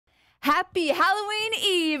Happy Halloween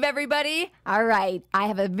Eve, everybody! All right, I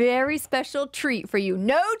have a very special treat for you.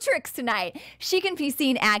 No tricks tonight. She can be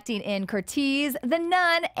seen acting in Curtiz, The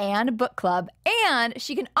Nun, and Book Club. And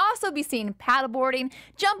she can also be seen paddleboarding,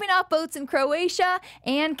 jumping off boats in Croatia,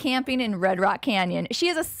 and camping in Red Rock Canyon. She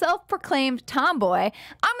is a self-proclaimed tomboy.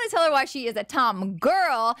 I'm going to tell her why she is a tom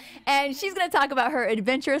girl, and she's going to talk about her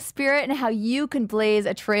adventurous spirit and how you can blaze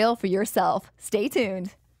a trail for yourself. Stay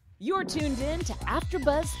tuned. You're tuned in to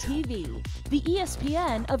AfterBuzz TV, the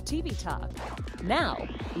ESPN of TV talk. Now,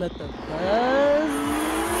 let the buzz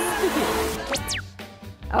begin.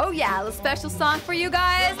 Oh yeah, a special song for you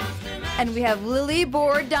guys. And we have Lili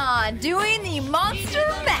Bordán doing the Monster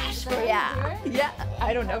Mash for ya. Yeah,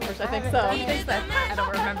 I don't know first, I think so. I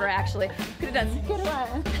don't remember actually. Could have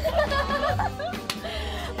done.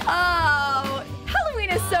 Oh,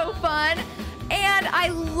 Halloween is so fun. And I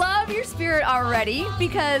love your spirit already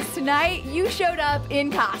because tonight you showed up in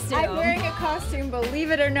costume. I'm wearing a costume, believe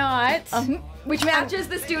it or not. Which matches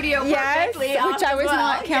the studio yes, perfectly. Which I was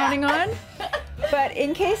not counting on. But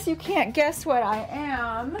in case you can't guess what I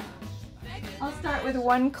am, I'll start with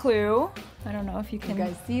one clue. I don't know if you can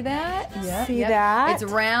guys see that. See that? It's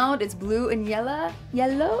round, it's blue and yellow.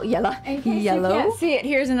 Yellow. In case you can't see it,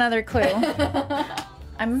 here's another clue.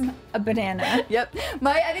 I'm a banana. Yep.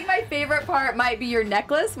 I think my favorite part might be your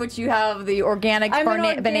necklace, which you have the organic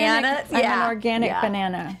banana. I'm an organic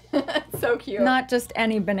banana. So cute. Not just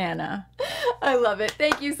any banana. I love it.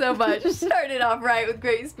 Thank you so much. Started off right with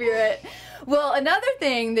great spirit. Well, another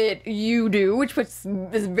thing that you do, which is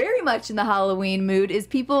very much in the Halloween mood, is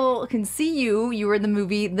people can see you. You were in the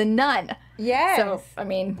movie The Nun. Yes. So, I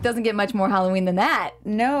mean, doesn't get much more Halloween than that.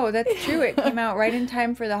 No, that's true. It came out right in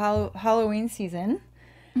time for the Halloween season.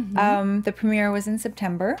 Mm-hmm. The premiere was in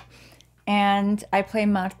September, and I play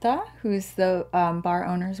Marta, who's the bar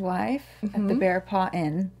owner's wife at the Bear Paw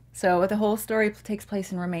Inn. So the whole story takes place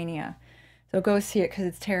in Romania. So go see it because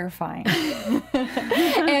it's terrifying.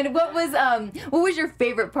 And what was your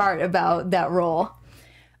favorite part about that role?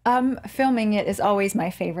 Filming it is always my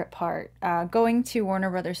favorite part. Going to Warner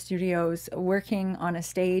Brothers Studios, working on a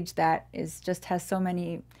stage that has so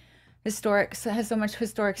much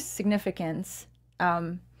historic significance.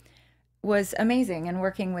 Was amazing, and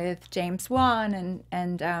working with James Wan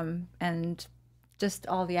and just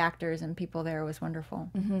all the actors and people there was wonderful.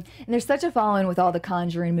 And there's such a following with all the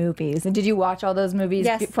Conjuring movies. And did you watch all those movies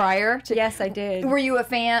prior to? Yes, I did. Were you a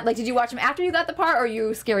fan? Like, did you watch them after you got the part, or were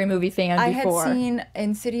you a scary movie fan before? I had seen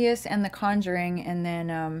Insidious and The Conjuring, and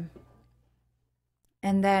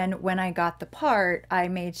then when I got the part, I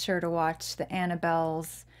made sure to watch the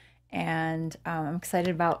Annabelles. And I'm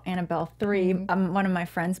excited about Annabelle 3. One of my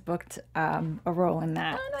friends booked a role in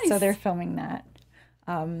that. Oh, nice. So they're filming that.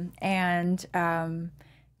 And then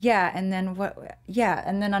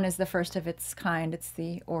Nun is the first of its kind. It's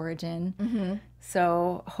the origin.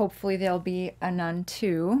 So hopefully there'll be a Nun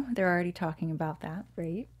 2. They're already talking about that.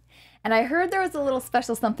 Great. And I heard there was a little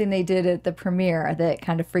special something they did at the premiere that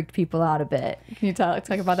kind of freaked people out a bit. Can you talk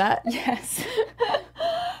about that? Yes.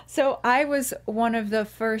 So I was one of the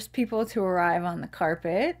first people to arrive on the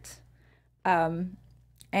carpet, and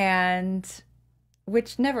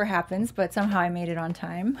which never happens, but somehow I made it on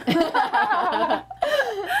time.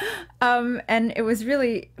 And it was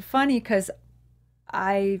really funny because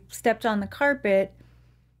I stepped on the carpet,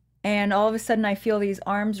 and all of a sudden I feel these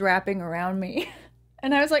arms wrapping around me,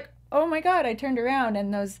 and I was like, "Oh my God!" I turned around,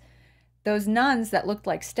 and those nuns that looked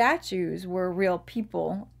like statues were real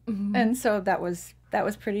people, and so that was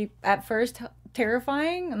pretty, at first,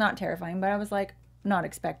 terrifying. Not terrifying, but I was like, not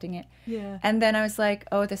expecting it. Yeah. And then I was like,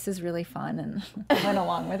 oh, this is really fun, and I went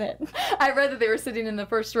along with it. I read that they were sitting in the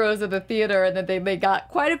first rows of the theater and that they got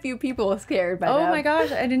quite a few people scared by them. Oh my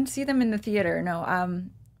gosh, I didn't see them in the theater, no.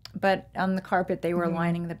 But on the carpet, they were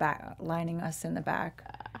lining us in the back.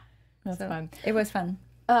 That's fun. It was fun.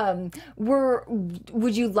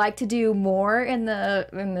 Would you like to do more in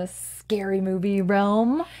the scary movie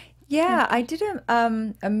realm? Yeah, I did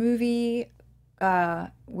a movie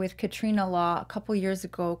with Katrina Law a couple years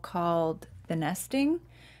ago called The Nesting,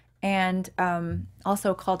 and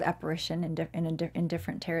also called Apparition in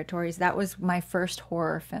different territories. That was my first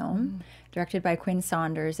horror film, directed by Quinn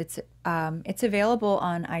Saunders. It's available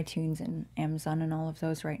on iTunes and Amazon and all of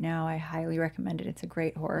those right now. I highly recommend it. It's a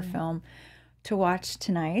great horror film to watch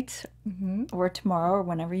tonight or tomorrow or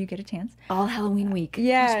whenever you get a chance. All Halloween week.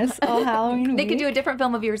 Yes, all Halloween week. They could do a different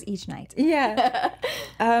film of yours each night. Yeah.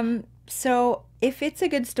 So if it's a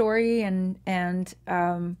good story and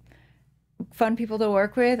fun people to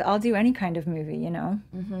work with, I'll do any kind of movie, you know.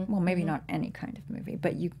 Well, maybe not any kind of movie,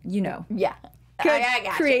 but you know. Yeah. I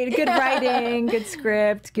got create good writing, good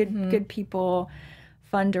script, good people,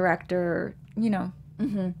 fun director,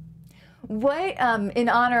 What, in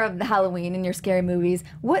honor of the Halloween and your scary movies,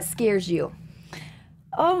 what scares you?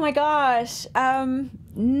 Oh my gosh.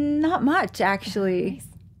 Not much, actually. Nice.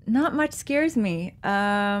 Not much scares me.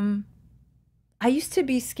 I used to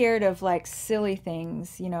be scared of like silly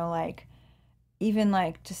things, like even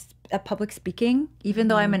like just public speaking, even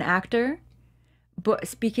though I'm an actor, but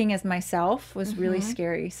speaking as myself was really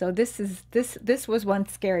scary. So this was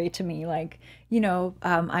once scary to me. Like,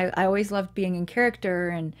 I always loved being in character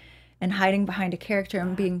and hiding behind a character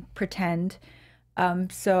and being pretend.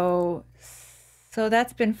 So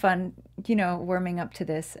that's been fun, warming up to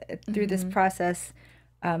this through this process.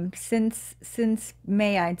 Since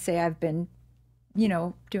May, I'd say I've been,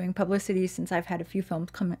 doing publicity since I've had a few films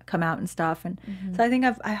come out and stuff. And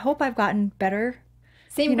so I hope I've gotten better.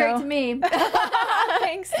 Seemed great to me.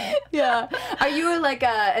 Thanks. Yeah. Are you like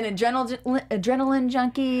an adrenaline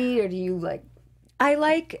junkie, or do you like? I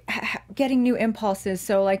like getting new impulses.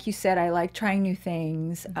 So like you said, I like trying new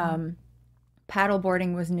things.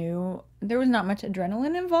 Paddleboarding was new. There was not much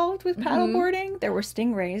adrenaline involved with paddleboarding. There were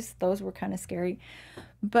stingrays. Those were kind of scary.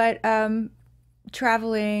 But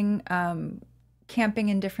traveling, camping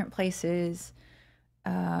in different places,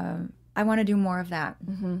 I want to do more of that.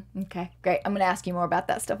 Okay, great. I'm going to ask you more about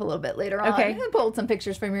that stuff a little bit later on. Okay. I pulled some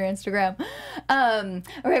pictures from your Instagram.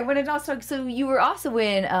 Okay, when it also, so you were also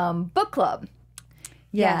in book club.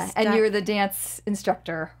 Yes. Yeah, and you're the dance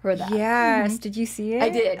instructor for that. Yes. Did you see it? I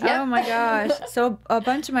did, yep. Oh my gosh. So a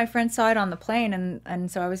bunch of my friends saw it on the plane,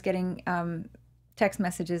 and so I was getting text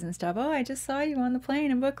messages and stuff. Oh, I just saw you on the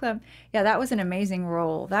plane in book club. Yeah, that was an amazing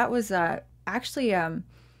role. That was actually, it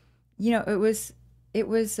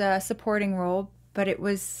was a supporting role, but it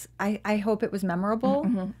was, I hope it was memorable,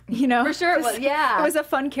 For sure it was, yeah. It was a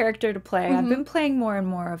fun character to play. I've been playing more and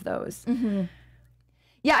more of those.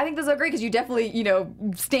 Yeah, I think those are great because you definitely,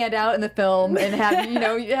 stand out in the film and have,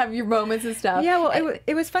 you have your moments and stuff. Yeah, well,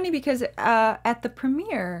 it was funny because at the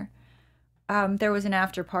premiere, there was an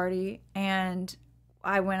after party, and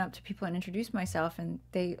I went up to people and introduced myself, and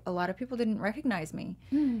a lot of people didn't recognize me.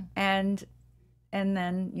 And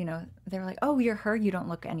then, they were like, oh, you're her. You don't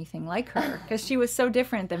look anything like her. Because she was so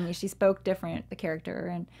different than me. She spoke different, the character,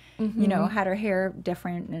 and, had her hair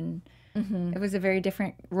different. And it was a very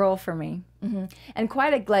different role for me. And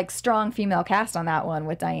quite a strong female cast on that one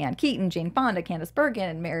with Diane Keaton, Jane Fonda, Candice Bergen,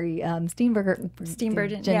 and Mary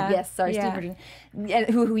Steenburgen. Yeah. Yes, sorry, Yeah. Steenburgen. And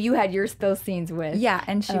who you had those scenes with. Yeah,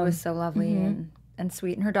 and she was so lovely and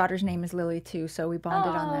sweet. And her daughter's name is Lily, too, so we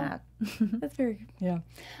bonded on that. That's very good. Yeah.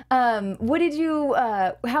 What did you,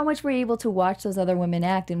 how much were you able to watch those other women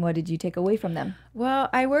act, and what did you take away from them? Well,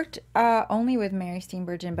 I worked only with Mary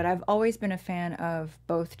Steenburgen, but I've always been a fan of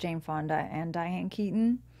both Jane Fonda and Diane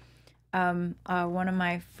Keaton. One of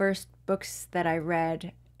my first books that I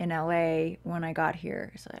read in LA when I got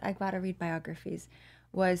here, so I got to read biographies,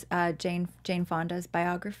 was Jane Fonda's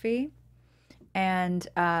biography. And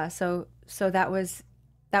so that was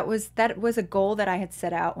a goal that I had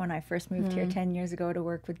set out when I first moved here 10 years ago to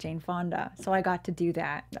work with Jane Fonda. So I got to do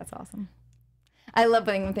that. That's awesome. I love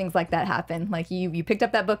when things like that happen. Like you picked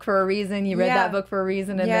up that book for a reason, you read that book for a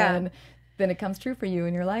reason, and then it comes true for you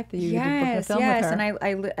in your life that you did book a film with her.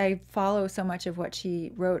 And I follow so much of what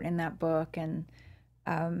she wrote in that book, and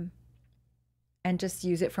just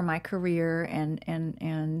use it for my career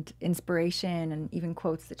and inspiration, and even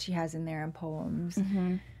quotes that she has in there and poems.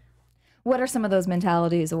 What are some of those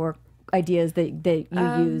mentalities or ideas that you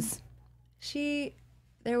use? Is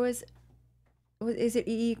it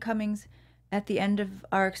E.E. Cummings? At the end of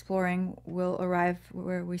our exploring, we'll arrive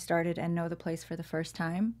where we started and know the place for the first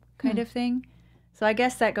time, kind of thing. So I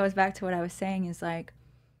guess that goes back to what I was saying, is like,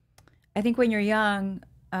 I think when you're young,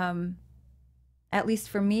 at least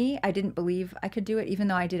for me, I didn't believe I could do it, even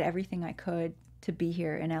though I did everything I could to be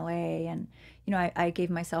here in LA, and I gave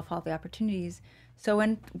myself all the opportunities. So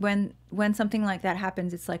when something like that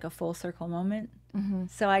happens, it's like a full circle moment.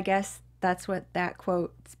 So I guess that's what that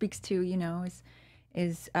quote speaks to,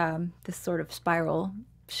 is this sort of spiral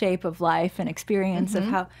shape of life and experience of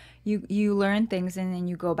how you learn things and then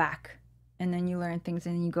you go back, and then you learn things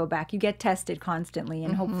and then you go back. You get tested constantly,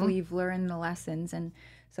 and hopefully you've learned the lessons. And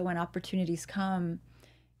so when opportunities come,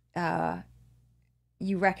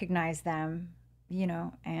 you recognize them,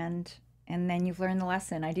 and then you've learned the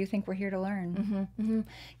lesson. I do think we're here to learn.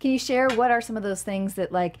 Can you share what are some of those things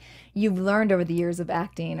that you've learned over the years of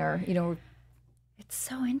acting, or It's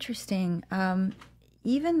so interesting.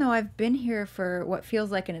 Even though I've been here for what feels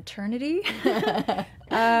like an eternity,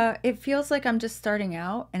 it feels like I'm just starting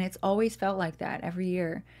out, and it's always felt like that every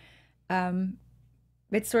year.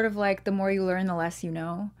 it's sort of like the more you learn, the less you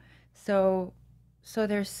know. So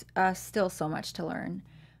there's still so much to learn.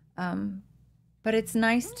 But it's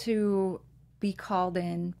nice to be called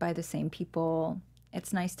in by the same people.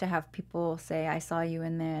 It's nice to have people say, I saw you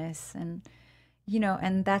in this. And,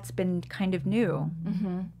 and that's been kind of new,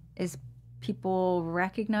 is people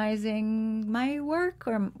recognizing my work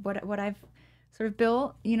or what I've sort of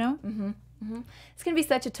built, It's going to be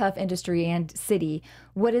such a tough industry and city.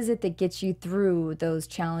 What is it that gets you through those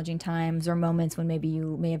challenging times or moments when maybe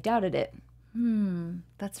you may have doubted it?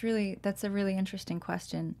 That's a really interesting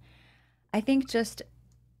question. I think just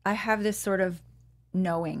I have this sort of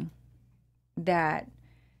knowing that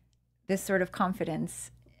this sort of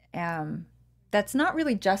confidence that's not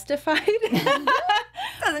really justified.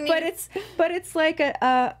 But it's like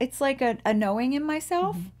a knowing in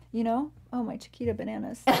myself, Oh, my Chiquita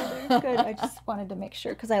banana's still there. Good. I just wanted to make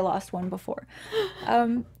sure because I lost one before.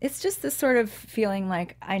 It's just this sort of feeling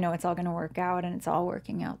like I know it's all going to work out and it's all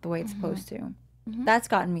working out the way it's supposed to. That's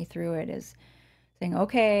gotten me through it, is saying,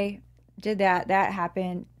 okay, did that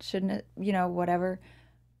happened, shouldn't it, whatever.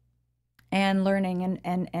 And learning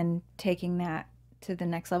and taking that to the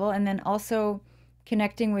next level. And then also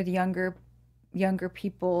connecting with younger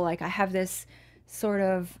people. Like I have this sort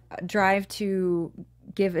of drive to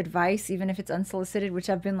give advice, even if it's unsolicited, which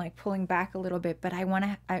I've been like pulling back a little bit, but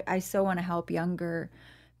I so want to help younger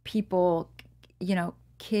people,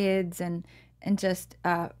 kids and just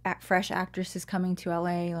fresh actresses coming to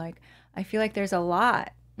LA. Like I feel like there's a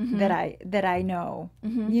lot that I know.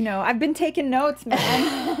 I've been taking notes, man.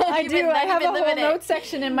 I do. I have a whole note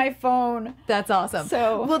section in my phone. That's awesome.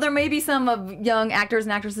 So, well, there may be some of young actors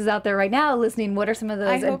and actresses out there right now listening. What are some of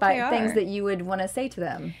those things that you would want to say to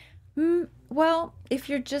them? Well, if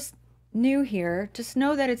you're just new here, just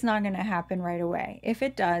know that it's not going to happen right away. If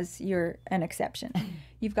it does, you're an exception.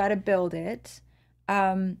 You've got to build it,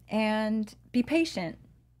 and be patient.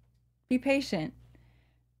 Be patient.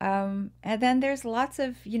 And then there's lots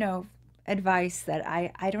of, advice that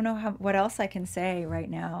I don't know what else I can say right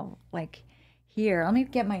now. Like here, let me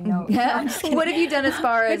get my notes. What have you done as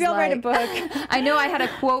far as maybe I'll write a book. I know I had a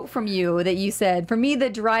quote from you that you said, for me, the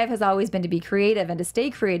drive has always been to be creative and to stay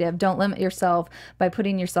creative. Don't limit yourself by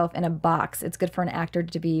putting yourself in a box. It's good for an actor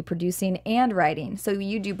to be producing and writing. So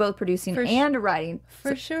you do both producing and writing.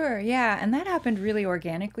 For sure, yeah. And that happened really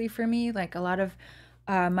organically for me. Like a lot of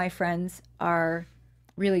my friends are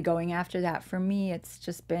really going after that. For me, it's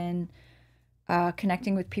just been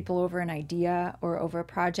connecting with people over an idea or over a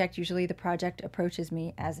project. Usually the project approaches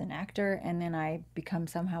me as an actor and then I become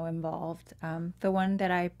somehow involved. The one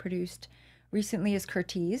that I produced recently is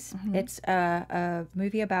Curtiz. It's a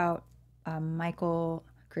movie about Michael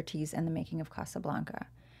Curtiz and the making of Casablanca,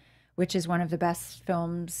 which is one of the best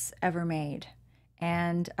films ever made.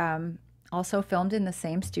 And also filmed in the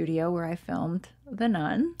same studio where I filmed The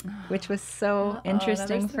Nun, which was so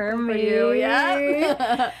interesting for me.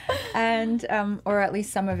 Yeah. And or at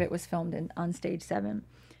least some of it was filmed on Stage 7.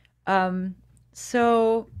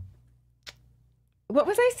 So what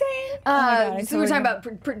was I saying? So we're talking about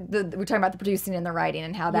the producing and the writing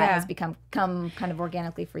and how that has come kind of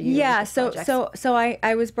organically for you. Yeah. So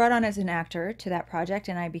I was brought on as an actor to that project,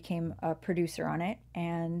 and I became a producer on it.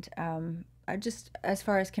 And just as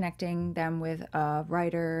far as connecting them with a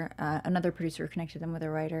writer, another producer connected them with a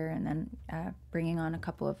writer, and then bringing on a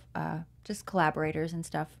couple of just collaborators and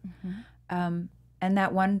stuff. And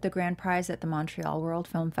that won the grand prize at the Montreal World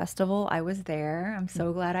Film Festival. I was there. I'm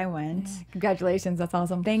so glad I went. Congratulations. That's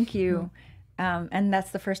awesome. Thank you. And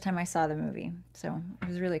that's the first time I saw the movie. So it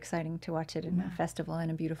was really exciting to watch it in a festival in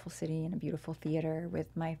a beautiful city, in a beautiful theater with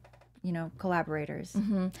my, collaborators.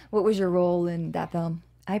 What was your role in that film?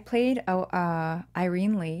 I played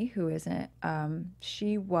Irene Lee, who is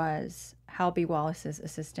she was Hal B. Wallace's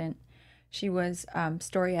assistant. She was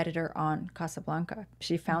story editor on Casablanca.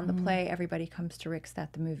 She found the play Everybody Comes to Rick's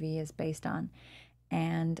that the movie is based on.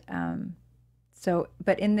 And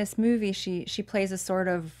but in this movie, she plays a sort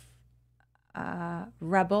of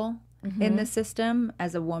rebel in the system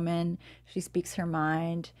as a woman. She speaks her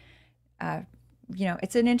mind.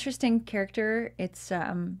 It's an interesting character. It's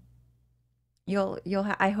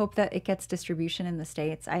I hope that it gets distribution in the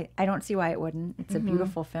States. I don't see why it wouldn't. It's a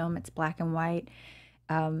beautiful film. It's black and white.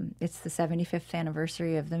 It's the 75th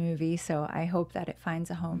anniversary of the movie, so I hope that it finds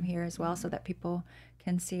a home here as well so that people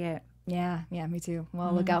can see it. Yeah, me too.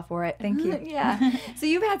 Well, look out for it. Thank you. Yeah. So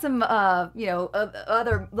you've had some, a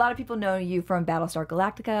lot of people know you from Battlestar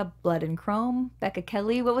Galactica, Blood and Chrome, Becca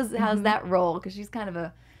Kelly. How's that role? Because she's kind of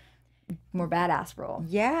a more badass role.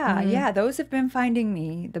 Yeah, those have been finding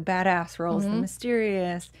me, the badass roles, the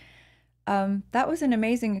mysterious. that was an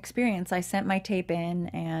amazing experience. I sent my tape in,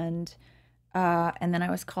 and then I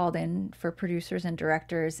was called in for producers and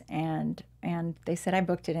directors, and they said I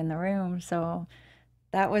booked it in the room. So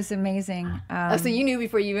that was amazing. So you knew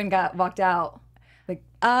before you even walked out? Like,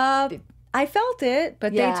 I felt it,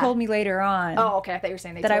 but they told me later on. Oh, okay. I thought you were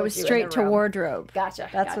saying that I was straight to wardrobe. Gotcha.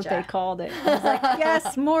 That's what they called it. I was like,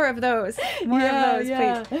 yes, more of those. More of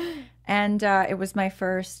those, please. And it was my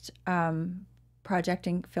first project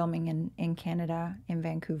filming in Canada, in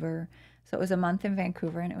Vancouver. So it was a month in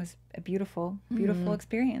Vancouver, and it was a beautiful, beautiful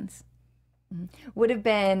experience. Would have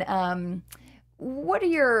been, what are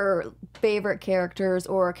your favorite characters,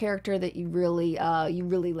 or a character that you really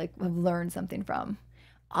like have learned something from?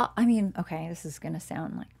 I mean, okay, this is going to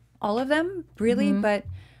sound like all of them, really, but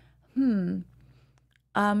so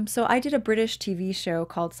I did a British TV show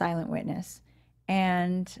called Silent Witness,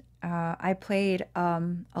 and I played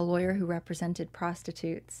a lawyer who represented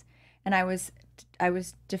prostitutes, and I was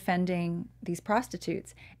defending these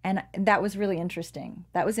prostitutes, and that was really interesting.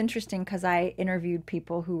 That was interesting because I interviewed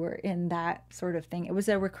people who were in that sort of thing. It was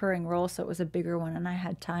a recurring role, so it was a bigger one, and I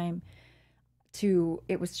had time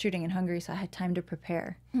it was shooting in Hungary, so I had time to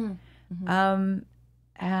prepare.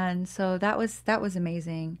 And so that was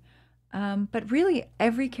amazing. But really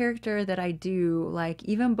every character that I do, like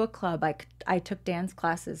even book club, I took dance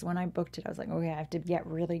classes. When I booked it, I was like, okay, I have to get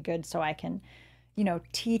really good so I can,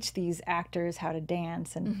 teach these actors how to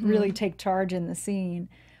dance and really take charge in the scene.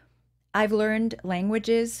 I've learned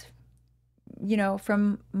languages,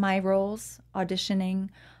 from my roles, auditioning.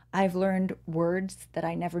 I've learned words that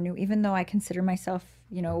I never knew, even though I consider myself,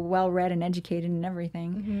 well-read and educated and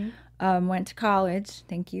everything. Went to college.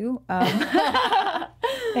 Thank you.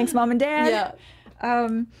 Thanks, Mom and Dad. Yeah.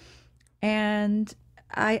 And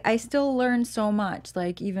I still learn so much,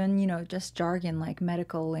 like even, just jargon, like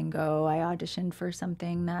medical lingo. I auditioned for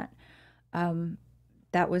something that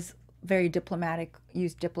was very diplomatic,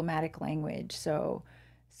 used diplomatic language. So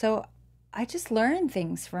I just learn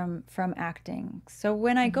things from acting. So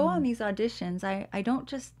when I go on these auditions, I don't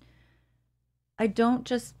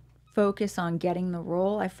just focus on getting the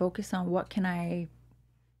role. I focus on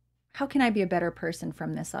how can I be a better person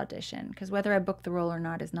from this audition? Because whether I book the role or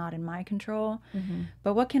not is not in my control.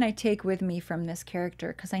 But what can I take with me from this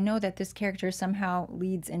character? Because I know that this character somehow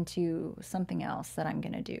leads into something else that I'm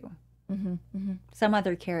going to do. Some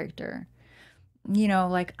other character.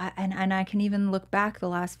 Like, and I can even look back the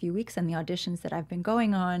last few weeks and the auditions that I've been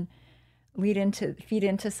going on feed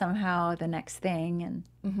into somehow the next thing,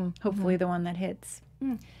 and hopefully the one that hits.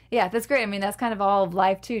 Yeah, that's great. I mean, that's kind of all of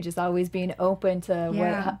life too, just always being open to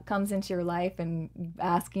what comes into your life and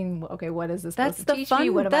asking, okay, what is this supposed to teach me?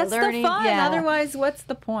 What am I learning? That's the fun. Yeah. Otherwise, what's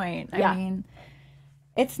the point? I mean,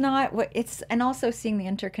 it's not what it's, and also seeing the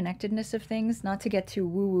interconnectedness of things, not to get too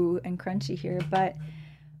woo-woo and crunchy here, but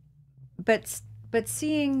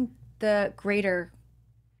seeing the greater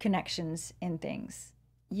connections in things.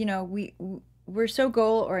 We're so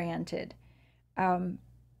goal oriented.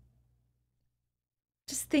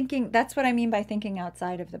 Just thinking, that's what I mean by thinking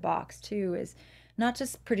outside of the box too, is not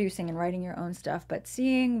just producing and writing your own stuff, but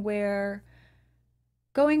seeing where,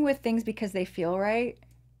 going with things because they feel right,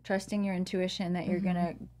 trusting your intuition that you're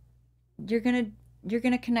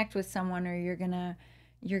gonna connect with someone, or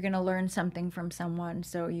you're gonna learn something from someone,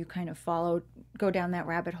 so you kind of go down that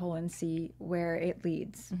rabbit hole and see where it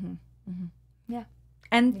leads. Yeah.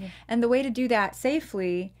 And the way to do that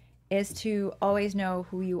safely is to always know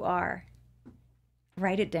who you are.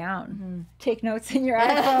 Write it down. Take notes in your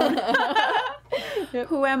iPhone.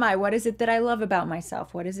 Who am I? What is it that I love about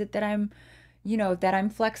myself? What is it that I'm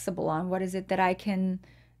flexible on? What is it that I can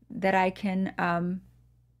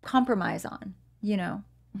compromise on?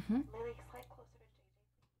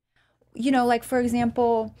 Like for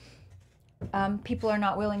example, people are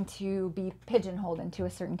not willing to be pigeonholed into a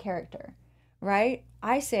certain character, right?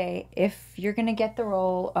 I say, if you're gonna get the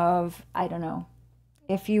role of, I don't know,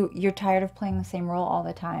 if you're tired of playing the same role all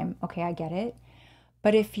the time, okay, I get it.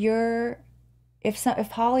 But if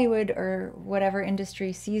Hollywood or whatever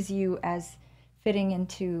industry sees you as fitting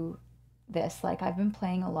into this, like I've been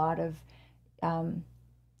playing a lot of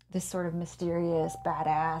this sort of mysterious,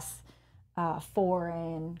 badass,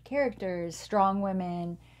 foreign characters, strong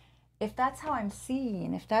women. If that's how I'm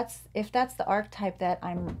seen, if that's the archetype that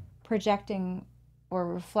I'm projecting or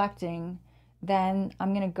reflecting, then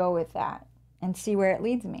I'm gonna go with that and see where it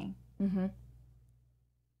leads me.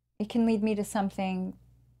 It can lead me to something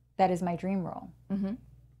that is my dream role.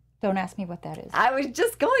 Don't ask me what that is. I was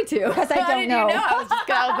just going to. Because I don't know. I was just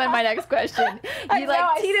going to open my next question. You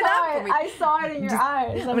like teed it up for me. I saw it in your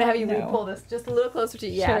eyes. I'm going to have you pull this just a little closer to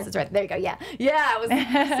you. Yes, Sure. that's right. There you go. Yeah. Yeah.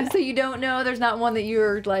 It was, so you don't know? There's not one that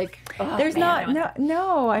you're like, oh, There's man,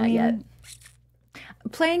 no. I mean, yet.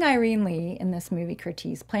 playing Irene Lee in this movie,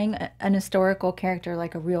 Curtiz, playing an historical character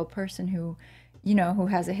like a real person who, you know, who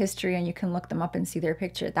has a history and you can look them up and see their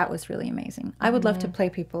picture. That was really amazing. I would love to play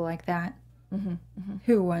people like that.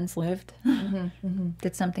 Who once lived,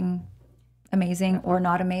 did something amazing or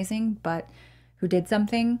not amazing, but who did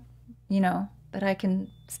something, you know, that I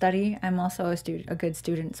can study. I'm also a good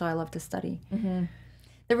student, so I love to study.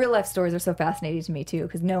 The real life stories are so fascinating to me too,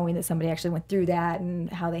 because knowing that somebody actually went through that and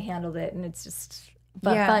how they handled it, and it's just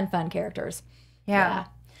fun characters. Yeah.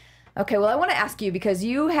 Okay, well, I want to ask you, because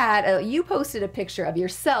you had you posted a picture of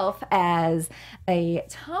yourself as a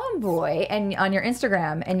tomboy and on your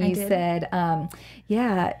Instagram, and you said,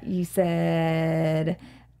 you said,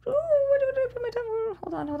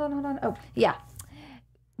 hold on. Oh, yeah.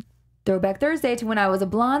 Throwback Thursday to when I was a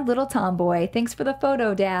blonde little tomboy. Thanks for the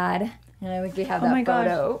photo, Dad. And I think we have that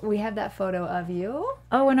photo. Gosh. We have that photo of you.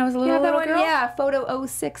 Oh, when I was a little girl? Yeah, photo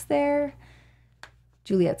 06 there.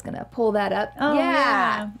 Juliet's gonna pull that up. Oh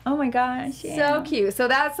yeah. Oh my gosh. Yeah. So cute. So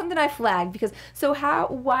that's something I flagged because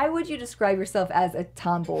why would you describe yourself as a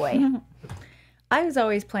tomboy? I was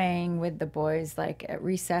always playing with the boys. Like at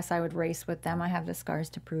recess, I would race with them. I have the scars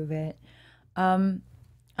to prove it. I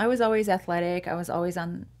was always athletic. I was always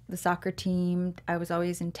on the soccer team. I was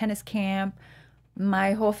always in tennis camp.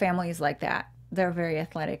 My whole family is like that. They're very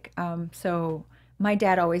athletic. So my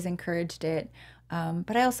dad always encouraged it.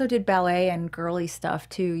 But I also did ballet and girly stuff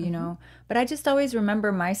too, you know. But I just always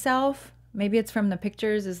remember myself, maybe it's from the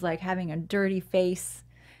pictures, is like having a dirty face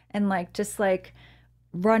and like just like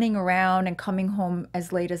running around and coming home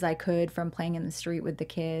as late as I could from playing in the street with the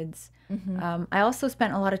kids. I also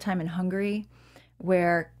spent a lot of time in Hungary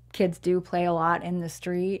where kids do play a lot in the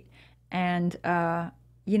street. And,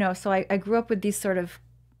 you know, so I grew up with these sort of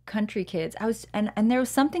country kids. And there was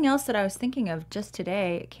something else that I was thinking of just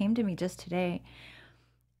today. It came to me just today.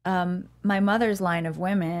 My mother's line of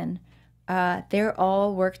women, they're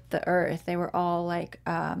all worked the earth. They were all like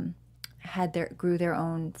grew their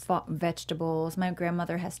own vegetables. My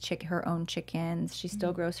grandmother has her own chickens. She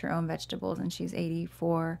still grows her own vegetables, and she's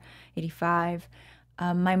 84, 85.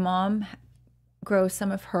 My mom grows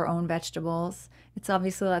some of her own vegetables. It's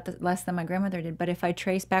obviously a lot less than my grandmother did, but if I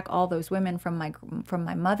trace back all those women from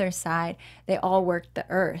my mother's side, they all worked the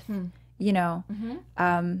earth. You know,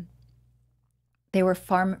 they were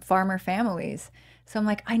farmer families. So I'm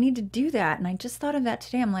like, I need to do that, and I just thought of that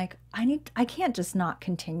today. I'm like, I can't just not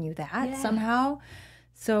continue that somehow.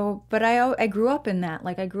 So, but I grew up in that.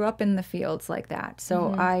 Like I grew up in the fields like that.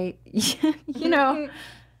 So I, you know.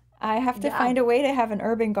 I have to find a way to have an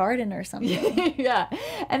urban garden or something. Yeah.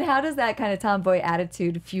 And how does that kind of tomboy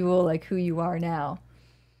attitude fuel like who you are now?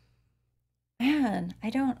 Man,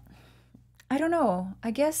 I don't know.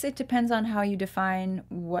 I guess it depends on how you define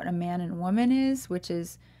what a man and woman is, which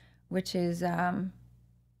is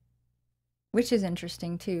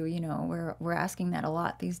interesting too. You know, we're asking that a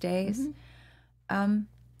lot these days. I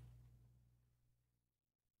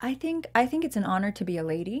think it's an honor to be a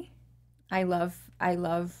lady. I love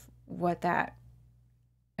what that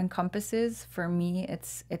encompasses. For me,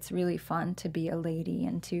 it's really fun to be a lady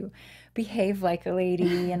and to behave like a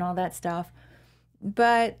lady and all that stuff.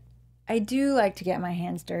 But I do like to get my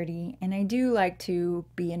hands dirty, and I do like to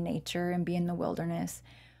be in nature and be in the wilderness.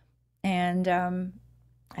 And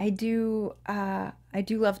I do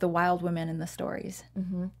love the wild women in the stories.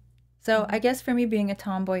 So I guess for me, being a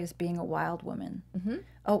tomboy is being a wild woman,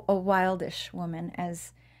 a wildish woman,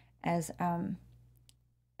 as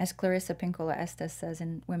Clarissa Pinkola Estes says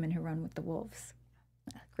in Women Who Run with the Wolves.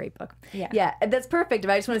 Great book. Yeah, that's perfect.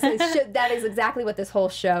 But I just want to say that is exactly what this whole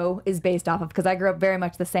show is based off of, because I grew up very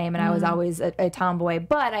much the same, and I was always a tomboy,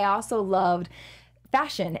 but I also loved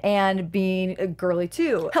fashion and being girly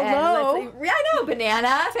too. Hello. I know, banana.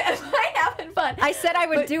 I'm having fun. I said I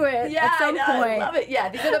would do it at some point. I love it. Yeah,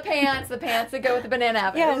 these are the pants that go with the banana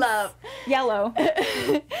outfit. Yes. Love. Yellow.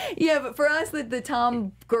 Yeah, but for us, the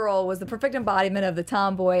tom girl was the perfect embodiment of the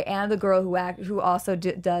tomboy and the girl who also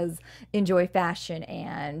does enjoy fashion,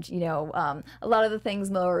 and you know, a lot of the things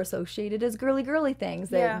more associated as girly things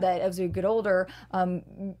that as we get older,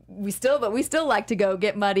 we still like to go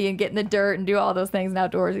get muddy and get in the dirt and do all those things and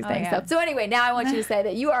outdoorsy things. Yeah. So anyway, now I want you to say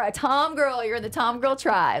that you are a tom girl. You're in the tom girl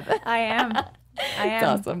tribe. I am. It's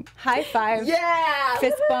awesome. High five. Yeah.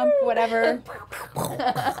 Fist bump, whatever.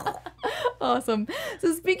 Awesome.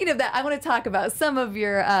 So speaking of that, I want to talk about some of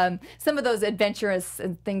your some of those adventurous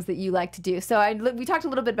and things that you like to do. So we talked a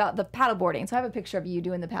little bit about the paddle boarding. So I have a picture of you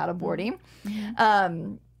doing the paddle boarding.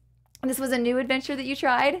 This was a new adventure that you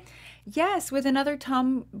tried? Yes, with another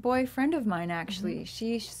tomboy friend of mine, actually.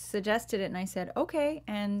 She suggested it, and I said, okay.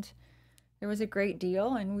 And there was a great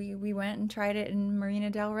deal, and we went and tried it in Marina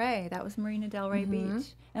del Rey. That was Marina del Rey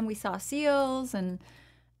Beach. And we saw seals and,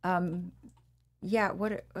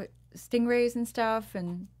 stingrays and stuff,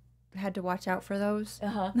 and had to watch out for those.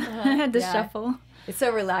 I had to shuffle. It's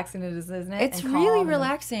so relaxing, isn't it? It's really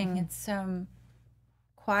relaxing. It's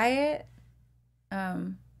quiet.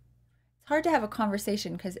 It's hard to have a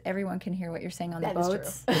conversation because everyone can hear what you're saying on the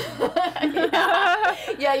boats.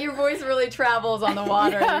 Yeah, your voice really travels on the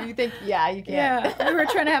water. You think, you can't. Yeah, we were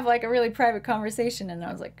trying to have like a really private conversation, and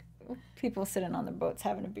I was like, people sitting on the boats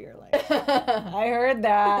having a beer, like, I heard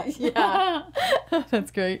that. Yeah,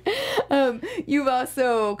 that's great. You've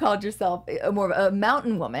also called yourself more of a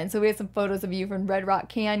mountain woman. So we have some photos of you from Red Rock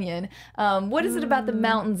Canyon. What is it about the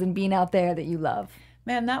mountains and being out there that you love?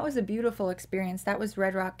 Man, that was a beautiful experience. That was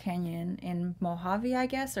Red Rock Canyon in Mojave, I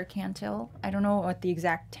guess, or Cantil. I don't know what the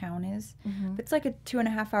exact town is. But it's like a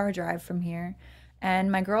 2.5-hour drive from here.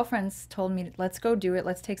 And my girlfriends told me, let's go do it.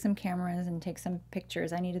 Let's take some cameras and take some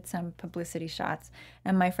pictures. I needed some publicity shots.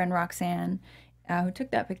 And my friend Roxanne, who took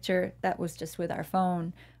that picture, that was just with our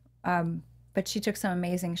phone. But she took some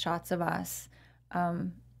amazing shots of us.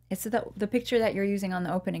 It's the picture that you're using on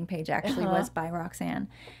the opening page actually was by Roxanne.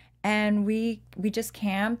 And we just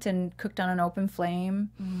camped and cooked on an open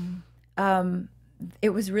flame. It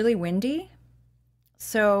was really windy,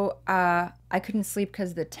 so I couldn't sleep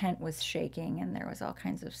because the tent was shaking and there was all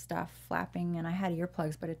kinds of stuff flapping, and I had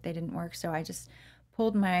earplugs, but they didn't work, so I just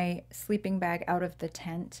pulled my sleeping bag out of the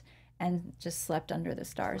tent and just slept under the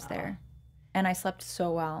stars there. And I slept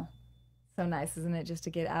so well. So nice, isn't it, just to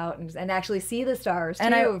get out and actually see the stars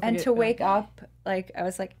too. And to wake up, like, I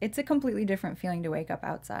was like, it's a completely different feeling to wake up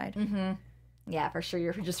outside. Yeah, for sure.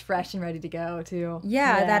 You're just fresh and ready to go too.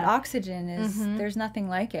 Yeah, that oxygen is, there's nothing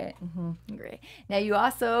like it. Great. Now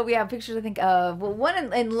we have pictures, I think, of,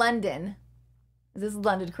 one in London. Is this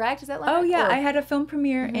London, correct? Is that London? Oh yeah, I had a film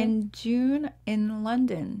premiere in June in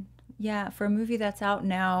London. Yeah, for a movie that's out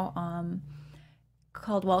now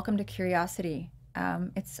called Welcome to Curiosity.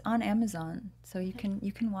 It's on Amazon, so you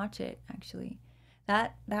can watch it actually.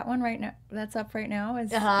 That one right now, that's up right now,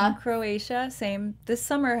 is in Croatia. Same. This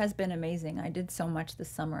summer has been amazing. I did so much this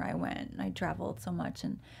summer. I went and I traveled so much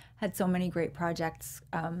and had so many great projects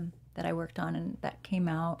that I worked on and that came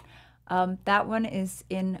out. That one is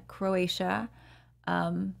in Croatia,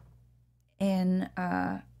 in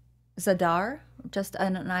Zadar, just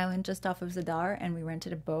on an island just off of Zadar, and we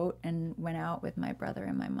rented a boat and went out with my brother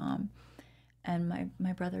and my mom and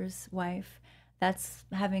my brother's wife. That's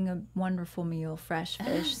having a wonderful meal, fresh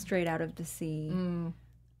fish straight out of the sea.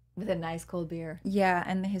 With a nice cold beer. Yeah,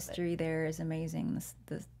 and the history there is amazing.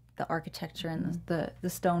 The architecture and the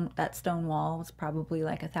stone, that stone wall is probably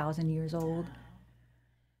like 1,000 years old.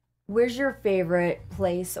 Where's your favorite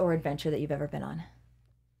place or adventure that you've ever been on?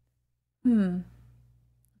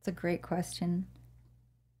 That's a great question.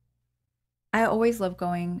 I always love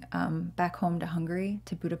going back home to Hungary,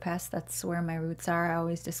 to Budapest. That's where my roots are. I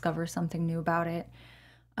always discover something new about it.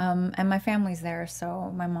 And my family's there,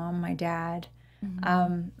 so my mom, my dad.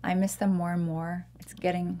 I miss them more and more. It's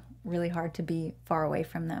getting really hard to be far away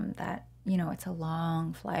from them. That, it's a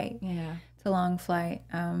long flight. Yeah. It's a long flight.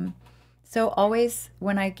 So always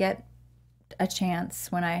when I get a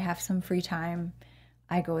chance, when I have some free time,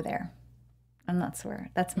 I go there. I'm not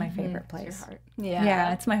swear. That's my favorite place. It's your heart.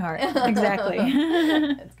 Yeah, it's my heart. Exactly.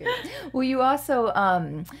 That's good. Well, you also,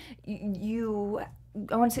 I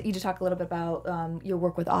want you to talk a little bit about your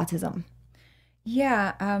work with autism.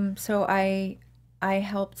 Yeah. So I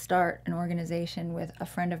helped start an organization with a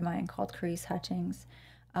friend of mine called Curtiz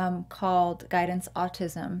called Guidance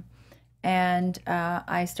Autism. And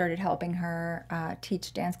I started helping her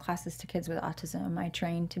teach dance classes to kids with autism. I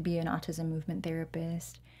trained to be an autism movement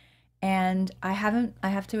therapist. And I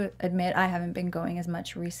have to admit, I haven't been going as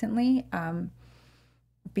much recently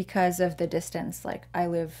because of the distance. Like,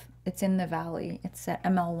 it's in the valley. It's at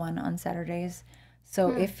ML1 on Saturdays. So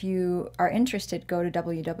if you are interested, go to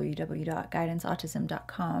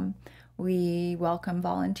www.guidanceautism.com. We welcome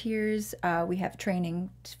volunteers. We have training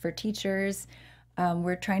for teachers.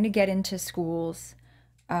 We're trying to get into schools.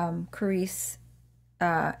 Curtiz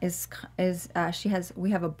we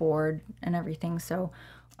have a board and everything. So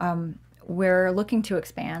we're looking to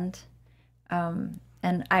expand, and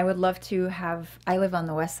I would love to I live on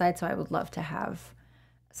the west side, so I would love to have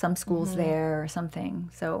some schools there or something.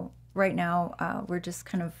 So right now we're just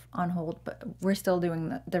kind of on hold, but we're still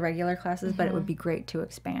doing the regular classes, but it would be great to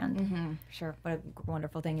expand. Sure. What a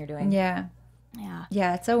wonderful thing you're doing. Yeah. Yeah.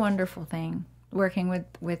 Yeah, it's a wonderful thing working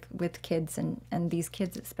with kids, and these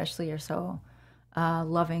kids especially are so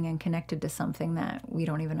loving and connected to something that we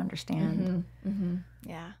don't even understand.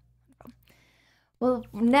 Yeah. Well,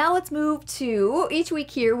 now let's move to, each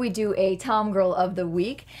week here we do a TomGirl of the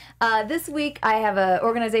week. This week I have an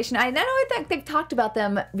organization, I know I think they've talked about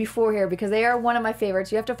them before here because they are one of my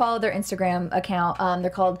favorites. You have to follow their Instagram account.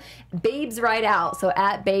 They're called Babes Ride Out, so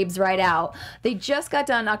at Babes Ride Out. They just got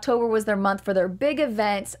done, October was their month for their big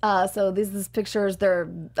event. So this is pictures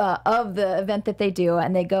of the event that they do,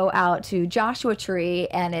 and they go out to Joshua Tree,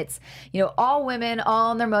 and it's, you know, all women,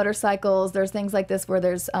 all on their motorcycles. There's things like this where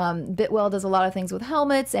there's, Bitwell does a lot of things with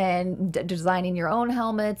helmets and designing your own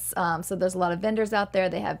helmets. So there's a lot of vendors out there.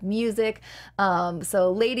 They have music.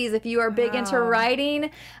 So ladies, if you are big into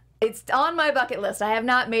riding, it's on my bucket list. I have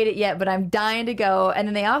not made it yet, but I'm dying to go. And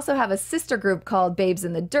then they also have a sister group called Babes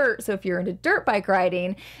in the Dirt. So if you're into dirt bike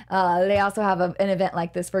riding, they also have an event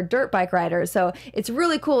like this for dirt bike riders. So it's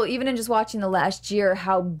really cool, even in just watching the last year,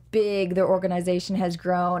 how big their organization has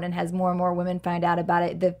grown and has more and more women find out about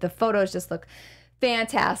it. The photos just look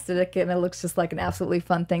fantastic, and it looks just like an absolutely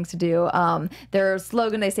fun thing to do. Their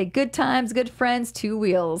slogan, they say, good times, good friends, two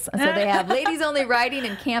wheels. And so they have ladies only riding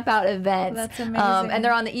and camp out events. That's amazing. And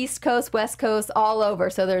they're on the East Coast, West Coast, all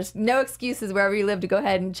over. So there's no excuses wherever you live to go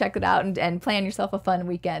ahead and check it out and plan yourself a fun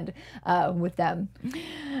weekend with them.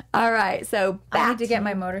 All right, so I need to get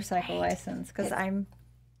my motorcycle license because I'm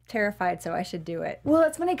terrified, so I should do it. Well,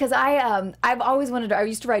 it's funny because I've always wanted to. I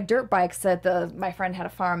used to ride dirt bikes my friend had a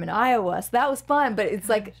farm in Iowa, so that was fun. But it's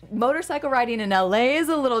like motorcycle riding in LA is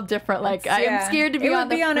a little different. Like I'm scared to be on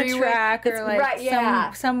the freeway. It would be on a track or like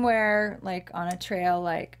right, somewhere like on a trail,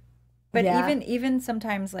 like. But even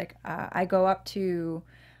sometimes like I go up to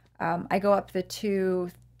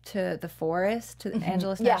the forest, to the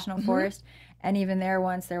Angeles National Forest, and even there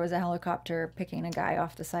once there was a helicopter picking a guy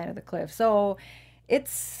off the side of the cliff. So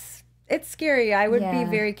it's scary. I would be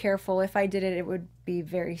very careful. If I did it, it would be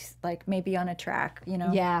very, like, maybe on a track, you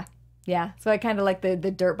know? Yeah. So I kind of like the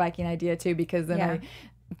dirt biking idea too, because then I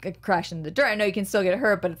crash into the dirt. I know you can still get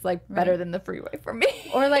hurt, but it's like better than the freeway for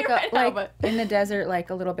me. Or like in the desert, like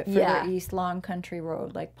a little bit further east, long country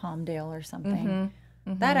road, like Palmdale or something.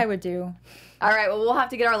 That I would do. All right, well, we'll have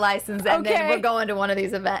to get our license, and then we're going to one of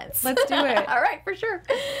these events. Let's do it. All right, for sure.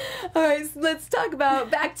 All right, so let's talk about,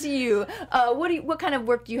 back to you. What kind of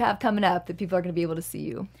work do you have coming up that people are going to be able to see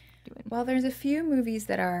you doing? Well, there's a few movies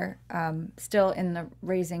that are still in the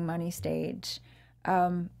raising money stage.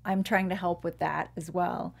 I'm trying to help with that as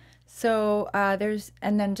well. So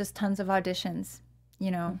and then just tons of auditions, you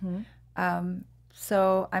know.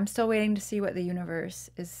 So I'm still waiting to see what the universe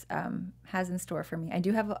has in store for me. I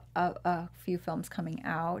do have a few films coming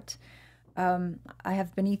out. I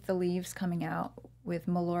have Beneath the Leaves coming out with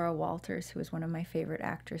Melora Walters, who is one of my favorite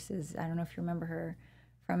actresses. I don't know if you remember her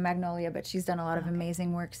from Magnolia, but she's done a lot of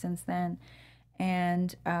amazing work since then.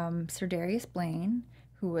 And Sir Darius Blaine,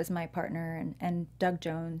 who was my partner, and Doug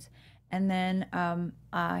Jones. And then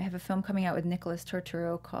I have a film coming out with Nicholas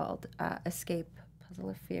Torturo called Escape, Puzzle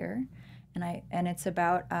of Fear. And it's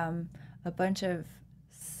about a bunch of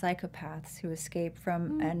psychopaths who escape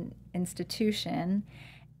from an institution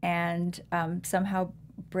and somehow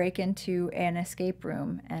break into an escape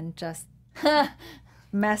room and just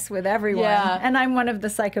mess with everyone. And I'm one of the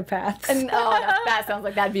psychopaths. And that sounds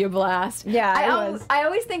like that'd be a blast. Yeah, I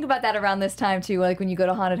always think about that around this time too, like when you go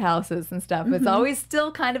to haunted houses and stuff. It's always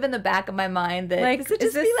still kind of in the back of my mind that like, could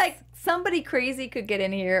just be like somebody crazy could get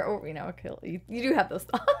in here, or kill you. You do have those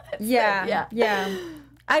thoughts. Yeah.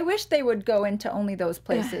 I wish they would go into only those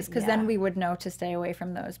places, because then we would know to stay away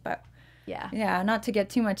from those. But not to get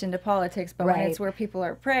too much into politics, but when it's where people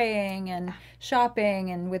are praying and shopping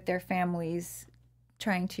and with their families,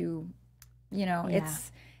 trying to,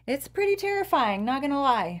 it's pretty terrifying. Not gonna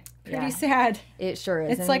lie, pretty sad. It sure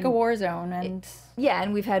is. It's like a war zone, and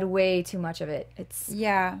and we've had way too much of it.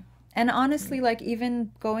 And honestly, like,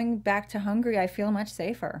 even going back to Hungary, I feel much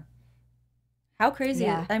safer. How crazy.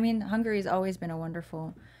 I mean, Hungary's always been a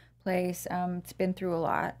wonderful place. It's been through a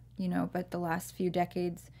lot, but the last few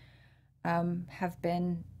decades have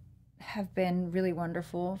been really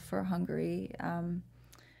wonderful for Hungary.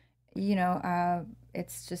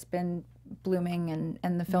 It's just been blooming,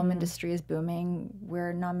 and the film industry is booming.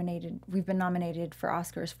 We've been nominated for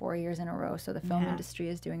Oscars 4 years in a row, so the film industry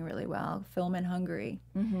is doing really well. Film in Hungary.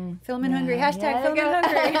 Film in Hungary. Hashtag film in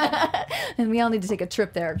Hungary. And we all need to take a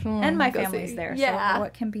trip there. And my family's there. Yeah. So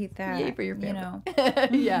what can beat that? Yay for your family. You know.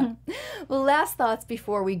 Yeah. Well, last thoughts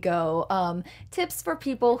before we go. Tips for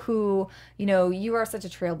people who, you know, you are such a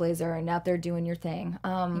trailblazer and out there doing your thing.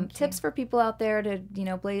 Tips for people out there to, you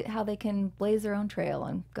know, how they can blaze their own trail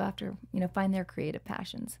and go after, you know, find their creative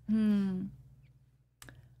passions.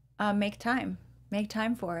 Make time. Make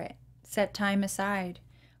time for it. Set time aside.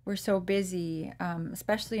 We're so busy,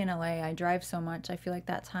 especially in LA. I drive so much. I feel like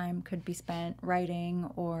that time could be spent writing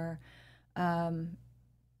or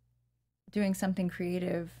doing something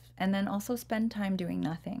creative. And then also spend time doing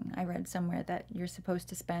nothing. I read somewhere that you're supposed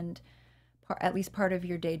to spend at least part of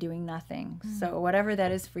your day doing nothing. So whatever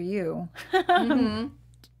that is for you,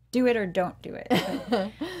 do it or don't do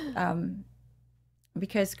it.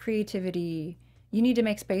 Because creativity, you need to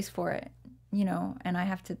make space for it, you know, and I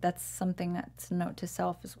have to, that's something that's a note to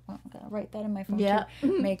self as well. I'm gonna write that in my phone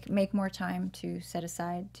too. Make more time to set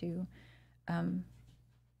aside to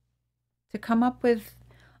come up with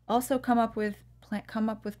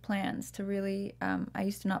plans to really, I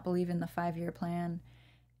used to not believe in the 5-year plan.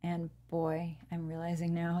 And boy, I'm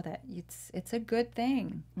realizing now that it's a good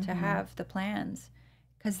thing to have the plans,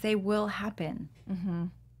 because they will happen.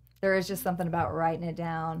 There is just something about writing it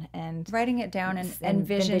down and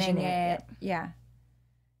envisioning it. Yeah.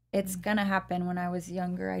 It's gonna happen. When I was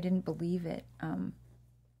younger, I didn't believe it.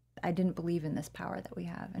 I didn't believe in this power that we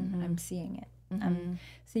have, and I'm seeing it. I'm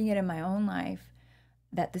seeing it in my own life,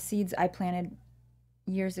 that the seeds I planted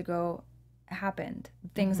years ago happened.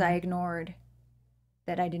 Things I ignored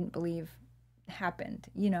that I didn't believe happened.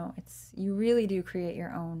 You know, you really do create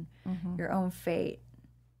your own fate.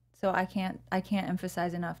 So I can't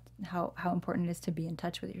emphasize enough how important it is to be in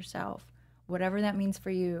touch with yourself. Whatever that means for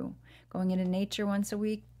you. Going into nature once a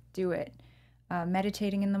week, do it.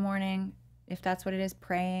 Meditating in the morning, if that's what it is,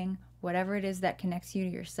 praying, whatever it is that connects you to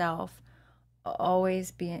yourself,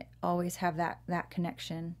 always have that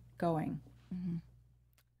connection going.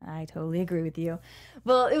 I totally agree with you.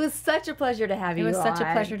 Well, it was such a pleasure to have you on. It was such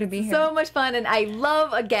a pleasure to be here. So much fun, and I love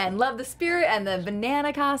the spirit and the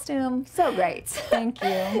banana costume. So great. Thank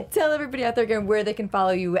you. Tell everybody out there again where they can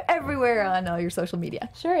follow you everywhere on all your social media.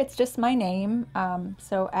 Sure, it's just my name,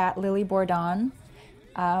 so at Lili Bordán.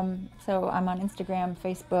 So I'm on Instagram,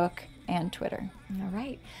 Facebook, and Twitter. All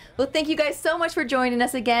right. Well, thank you guys so much for joining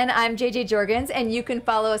us again. I'm JJ Jurgens, and you can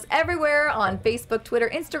follow us everywhere on Facebook, Twitter,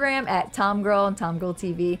 Instagram at TomGirl and TomGirl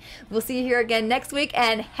TV. We'll see you here again next week,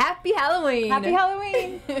 and happy Halloween! Happy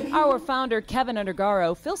Halloween! Our founder, Kevin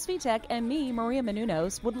Undergaro, Phil Svitek, and me, Maria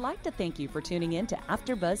Menounos, would like to thank you for tuning in to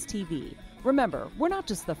AfterBuzz TV. Remember, we're not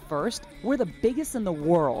just the first, we're the biggest in the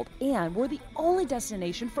world, and we're the only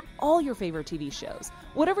destination for all your favorite TV shows.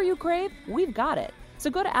 Whatever you crave, we've got it. So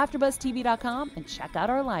go to AfterBuzzTV.com and check out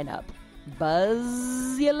our lineup.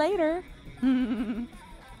 Buzz you later. The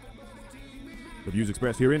views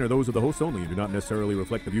expressed herein are those of the hosts only and do not necessarily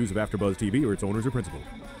reflect the views of AfterBuzz TV or its owners or principals.